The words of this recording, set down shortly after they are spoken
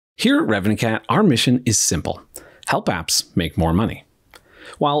Here at RevenueCat, our mission is simple: help apps make more money.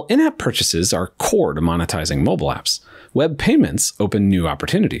 While in-app purchases are core to monetizing mobile apps, web payments open new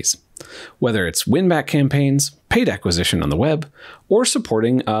opportunities. Whether it's win-back campaigns, paid acquisition on the web, or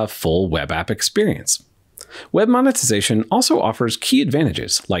supporting a full web app experience. Web monetization also offers key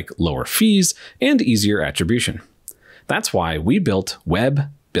advantages like lower fees and easier attribution. That's why we built Web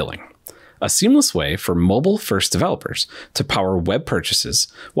Billing, a seamless way for mobile-first developers to power web purchases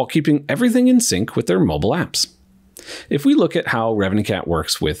while keeping everything in sync with their mobile apps. If we look at how RevenueCat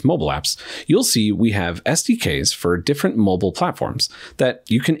works with mobile apps, you'll see we have SDKs for different mobile platforms that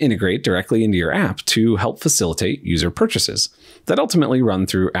you can integrate directly into your app to help facilitate user purchases that ultimately run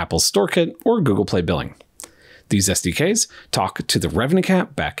through Apple's StoreKit or Google Play Billing. These SDKs talk to the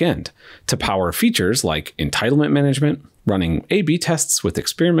RevenueCat backend to power features like entitlement management, running A/B tests with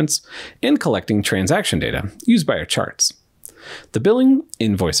experiments, and collecting transaction data used by our charts. The billing,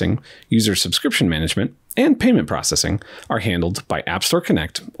 invoicing, user subscription management, and payment processing are handled by App Store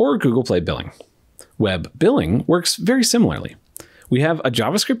Connect or Google Play Billing. Web Billing works very similarly. We have a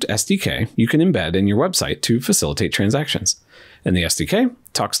JavaScript SDK you can embed in your website to facilitate transactions, and the SDK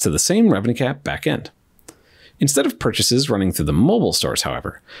talks to the same RevenueCat backend. Instead of purchases running through the mobile stores,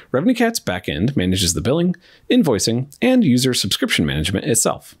 however, RevenueCat's backend manages the billing, invoicing, and user subscription management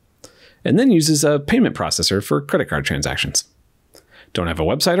itself, and then uses a payment processor for credit card transactions. Don't have a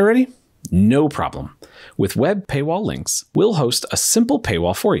website already? No problem. With web paywall links, we'll host a simple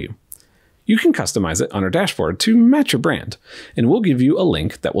paywall for you. You can customize it on our dashboard to match your brand, and we'll give you a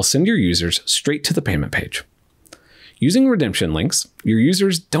link that will send your users straight to the payment page. Using redemption links, your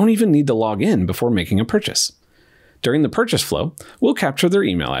users don't even need to log in before making a purchase. During the purchase flow, we'll capture their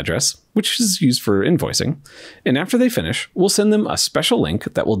email address, which is used for invoicing, and after they finish, we'll send them a special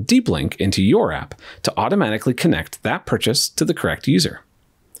link that will deep link into your app to automatically connect that purchase to the correct user.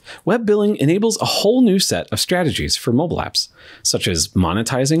 Web billing enables a whole new set of strategies for mobile apps, such as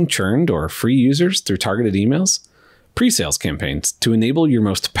monetizing churned or free users through targeted emails, pre-sales campaigns to enable your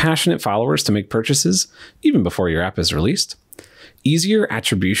most passionate followers to make purchases even before your app is released, easier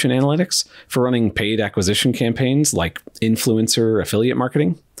attribution analytics for running paid acquisition campaigns like influencer affiliate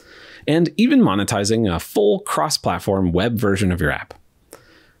marketing, and even monetizing a full cross-platform web version of your app.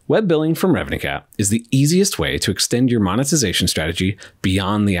 Web billing from RevenueCat is the easiest way to extend your monetization strategy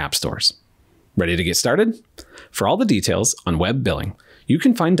beyond the app stores. Ready to get started? For all the details on web billing, you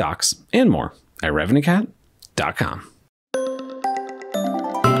can find docs and more at RevenueCat.com.